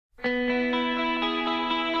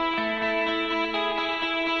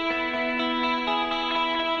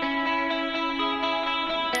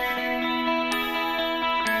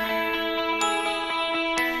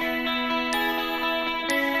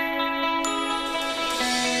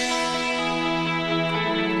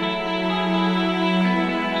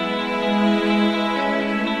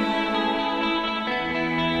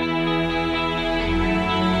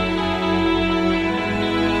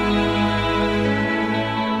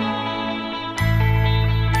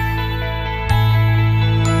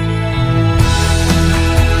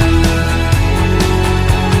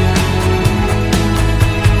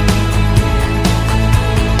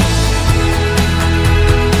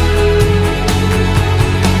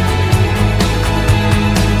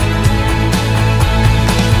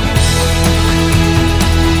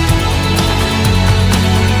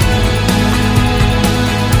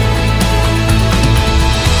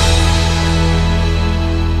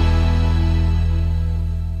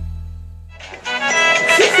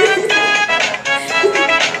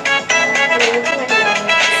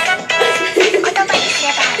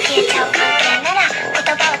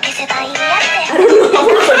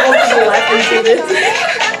いる。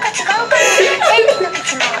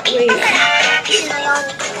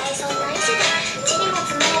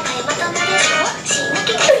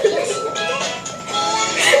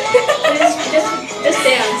Just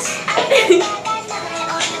dance.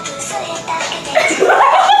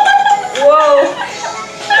 Whoa.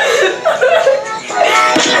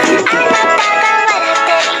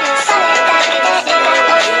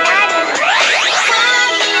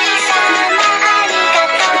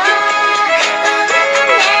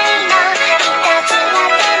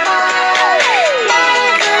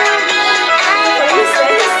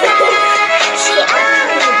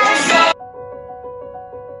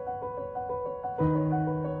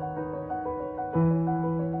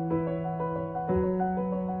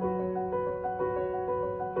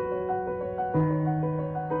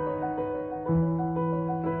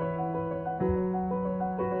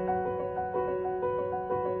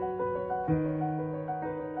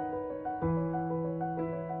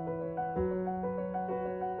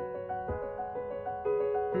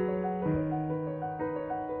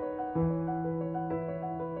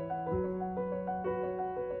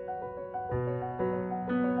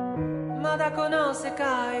「まだこの世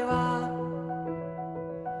界は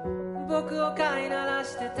僕を飼いなら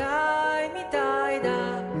してたいみたい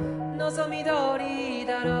だ」「望み通り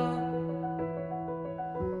だろ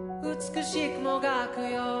う美しくもがく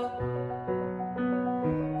よ」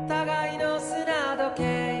「互いの砂時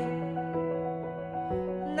計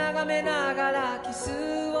眺めながらキス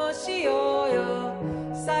をしようよ」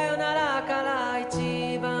「さよならから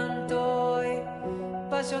一番遠い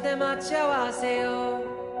場所で待ち合わせよう」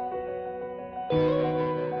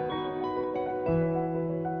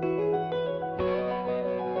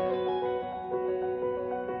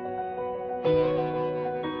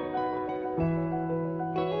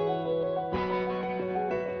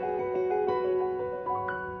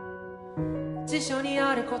辞書に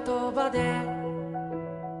ある言葉で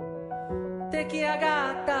出来上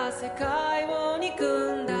がった世界を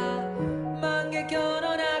憎んだ万華鏡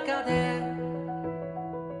の中で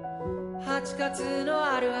8月の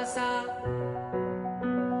ある朝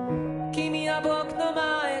君は僕の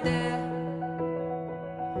前で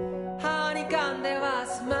歯に噛んでは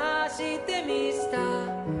済ましてみせた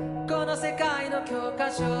この世界の教科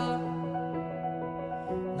書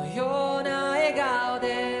のような笑顔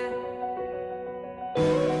で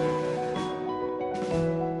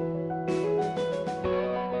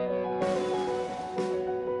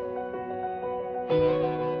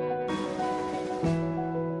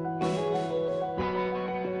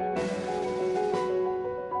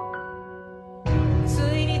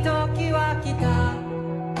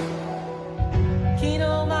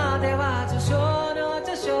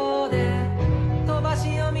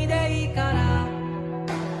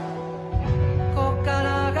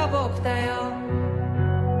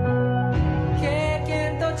経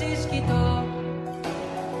験と知識と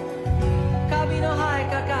カビの生え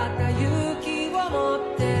かかった勇気を持っ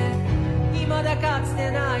て未だかつて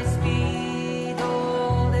ないスピー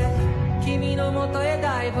ドで君のもとへ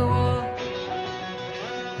ダイブをま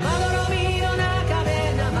どろみの中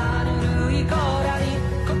で生ぬるい甲羅に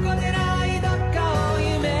ここでないどっかを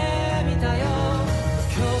夢見たよ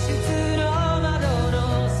教室の窓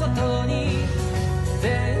の外に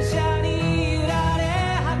電車に揺られ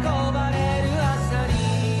運ばれる朝に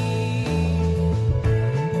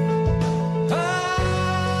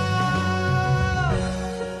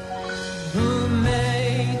運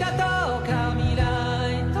命だとか未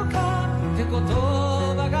来とかって言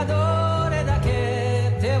葉がどれだ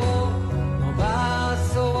け手を伸ば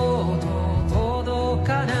そうと届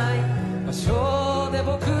かない場所で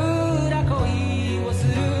僕ら恋をす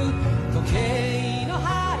る時計の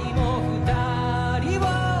針も二人を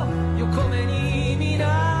横目に見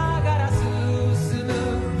ながら進む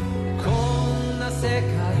こんな世界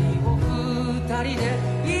を二人で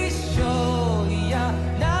一生いや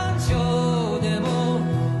何生でも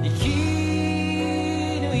生き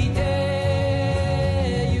抜いて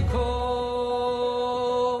ゆこ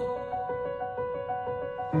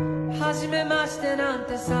う初めましてなん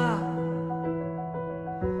てさ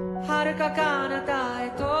遥か彼方へ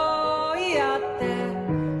と言い合って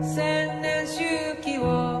千年周期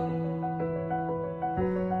を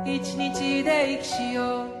一日で生きし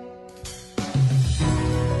よう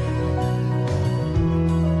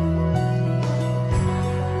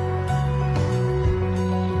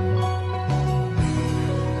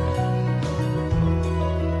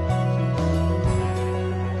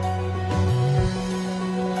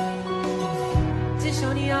辞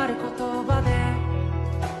書にある言葉で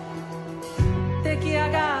出来上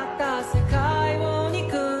がった世界を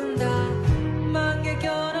憎んだ万華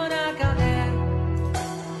鏡の中で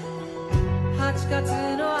月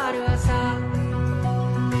のある朝、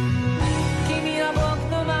君は僕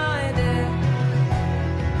の前で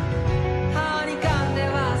歯に噛んで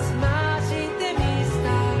は済ましてみせ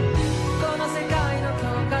たこの世界の教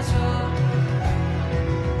科書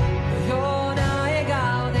のような笑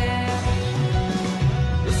顔で、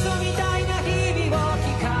嘘みたいな日々を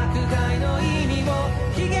規格外の意味を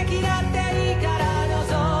悲劇だっていいから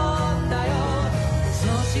望んだよ。そ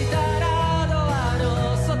したらドア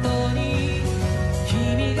の外に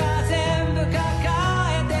君が全部抱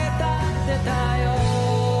えて立ってたよ。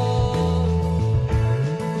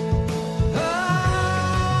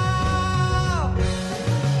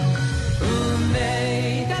運命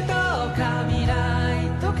だとか未来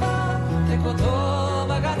とかって言葉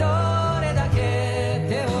がどれだけ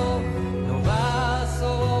手を伸ばそ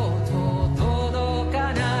うと届か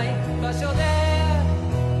ない場所で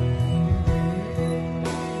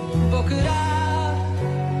僕ら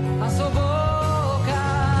遊ぼうか。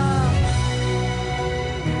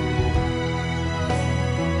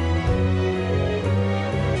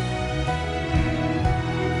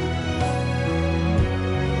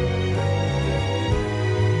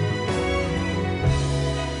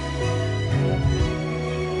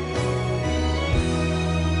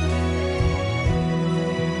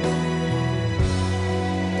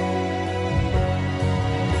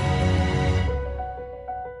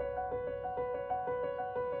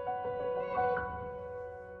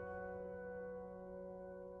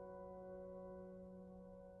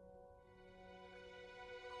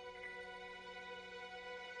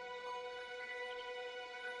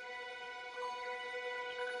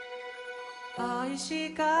愛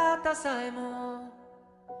し方さえも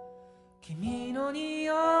君の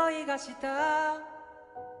匂いがした、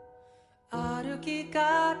歩き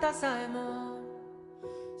方さえも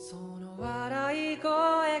その笑い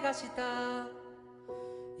声がした、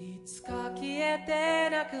いつか消えて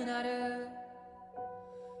なくなる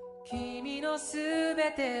君のす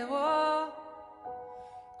べてを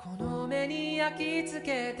この目に焼き付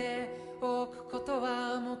けておくこと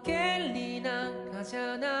はもう権利なんかじ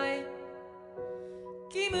ゃない、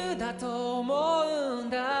義務だと思うん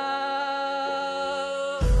だ。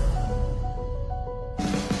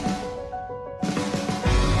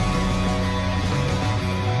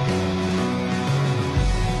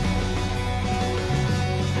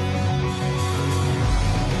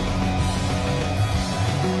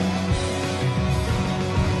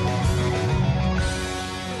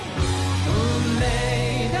運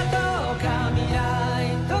命だとか未来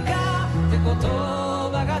とかって言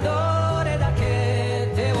葉がどれだけ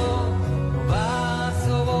手を伸ばそ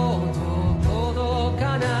う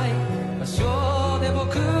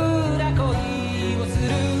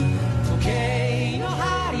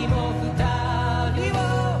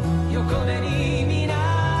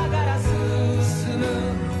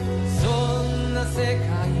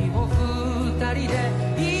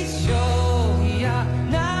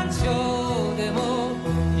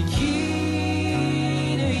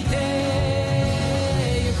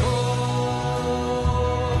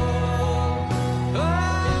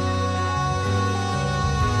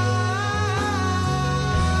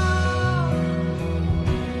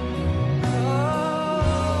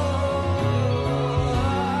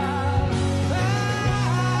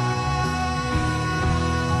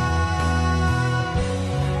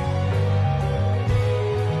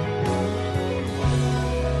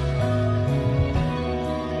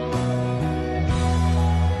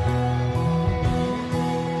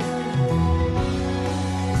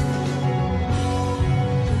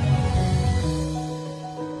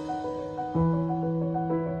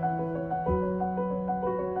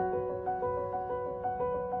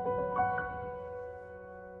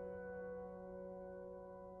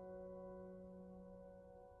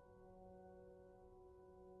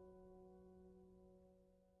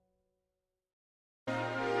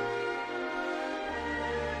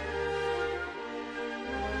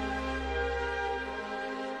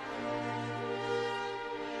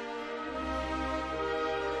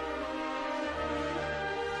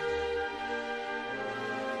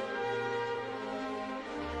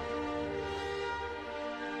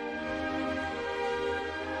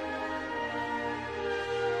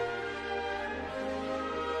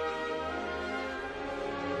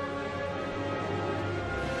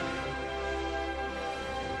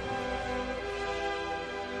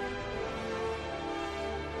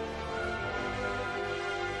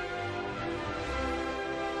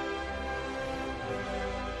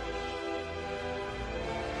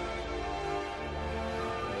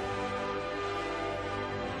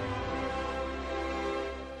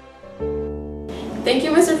Thank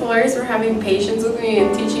you, Mr. Flores, for having patience with me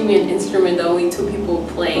and teaching me an instrument that only 2 people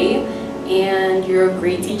play. And you're a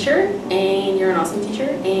great teacher, and you're an awesome teacher,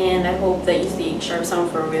 and I hope that you stay sharp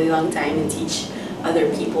sound for a really long time and teach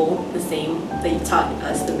other people the same that you taught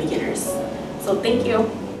us, the beginners. So thank you.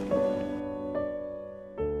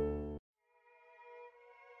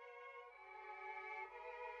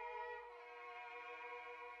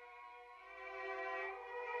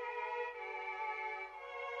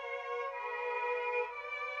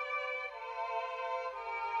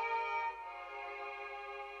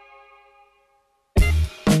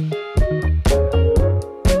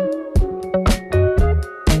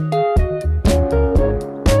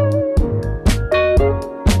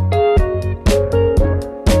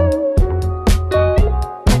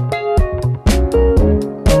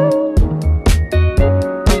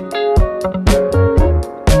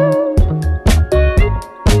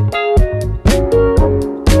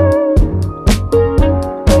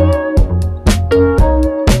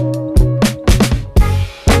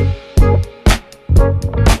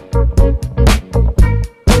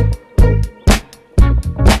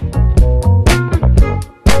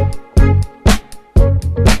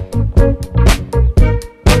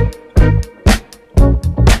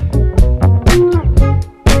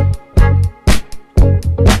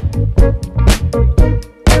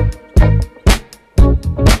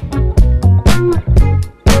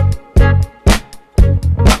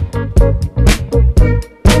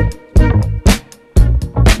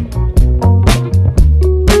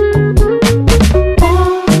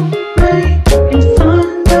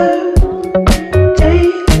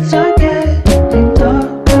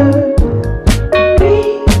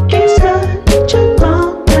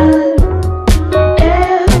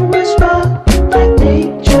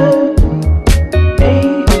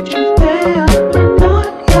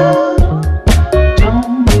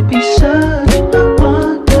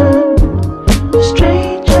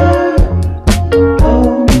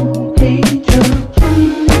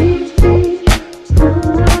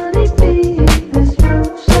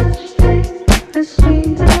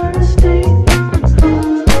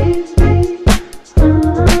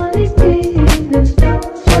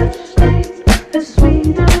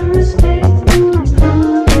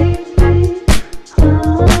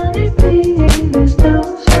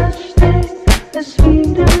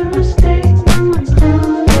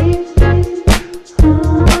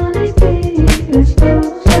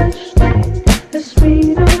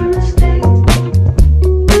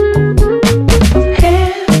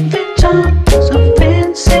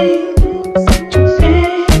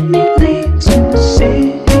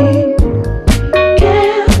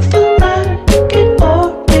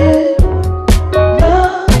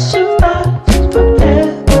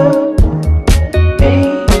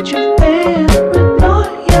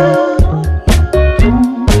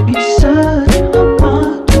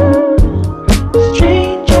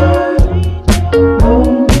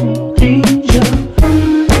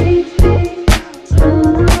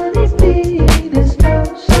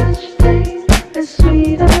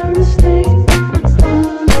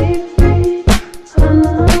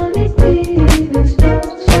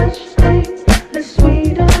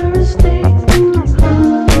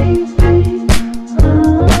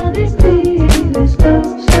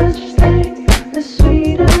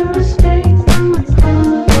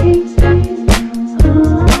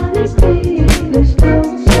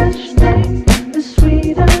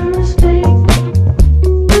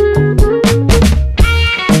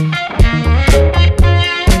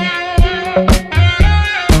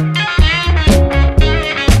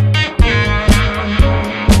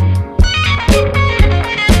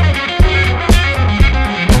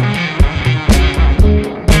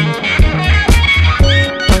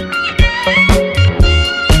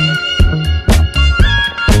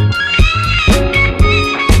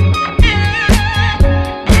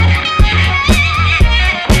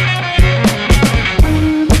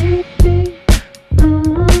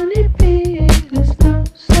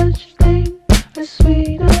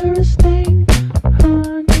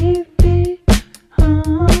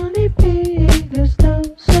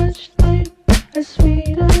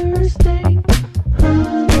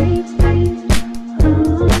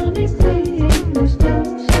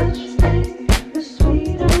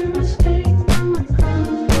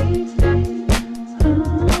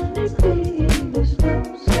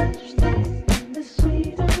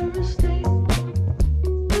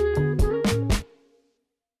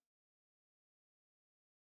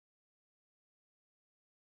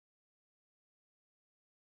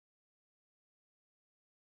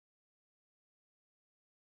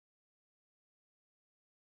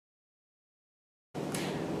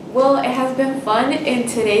 Well, it has been fun in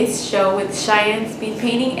today's show with Cheyanne speed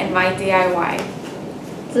painting and my DIY.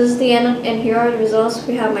 This is the end, and here are the results.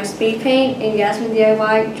 We have my speed paint and Yasmin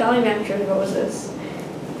DIY Jolly Rancher roses.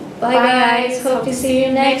 Bye guys, hope to see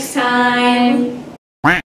you next time.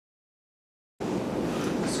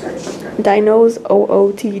 Dinos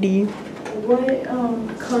OOTD.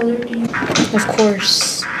 What color do you? Of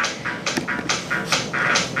course.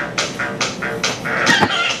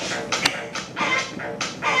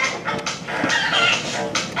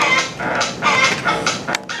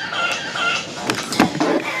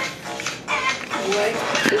 What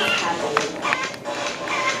is happening?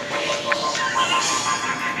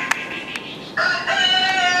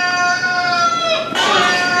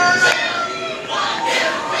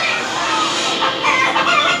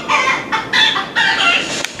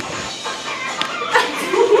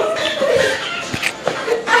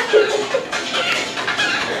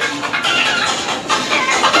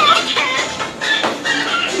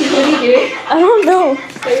 What are you doing? I don't know.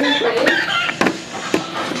 Are you playing?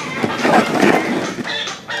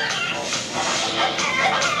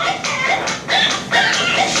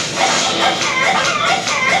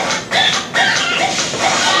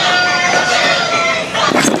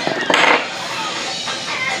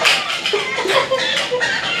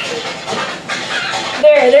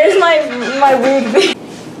 There's my weird thing.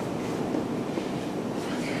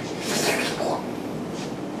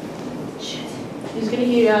 He's gonna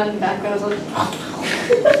hear you out in the background.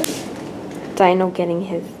 Dino getting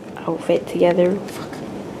his outfit together. Fuck.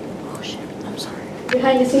 Oh shit, I'm sorry.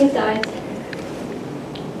 Behind the scenes, guys.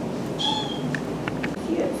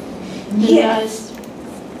 Yes.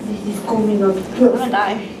 This is coming up. I'm gonna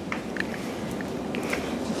die.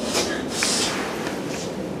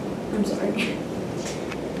 I'm sorry.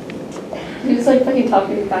 He's just like fucking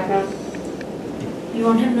talking in the background. You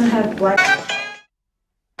want him to have black.